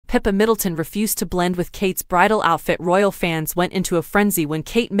Pippa Middleton refused to blend with Kate's bridal outfit. Royal fans went into a frenzy when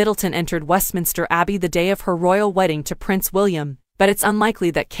Kate Middleton entered Westminster Abbey the day of her royal wedding to Prince William, but it's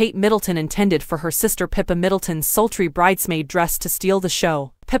unlikely that Kate Middleton intended for her sister Pippa Middleton's sultry bridesmaid dress to steal the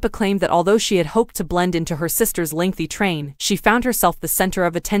show. Pippa claimed that although she had hoped to blend into her sister's lengthy train, she found herself the center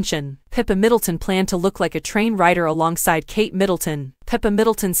of attention. Pippa Middleton planned to look like a train rider alongside Kate Middleton. Pippa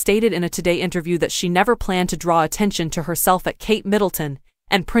Middleton stated in a Today interview that she never planned to draw attention to herself at Kate Middleton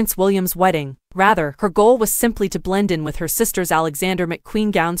and Prince William's wedding. Rather, her goal was simply to blend in with her sister's Alexander McQueen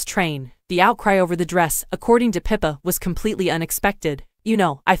gown's train. The outcry over the dress, according to Pippa, was completely unexpected. "You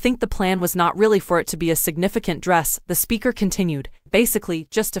know, I think the plan was not really for it to be a significant dress," the speaker continued, "basically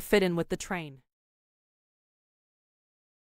just to fit in with the train."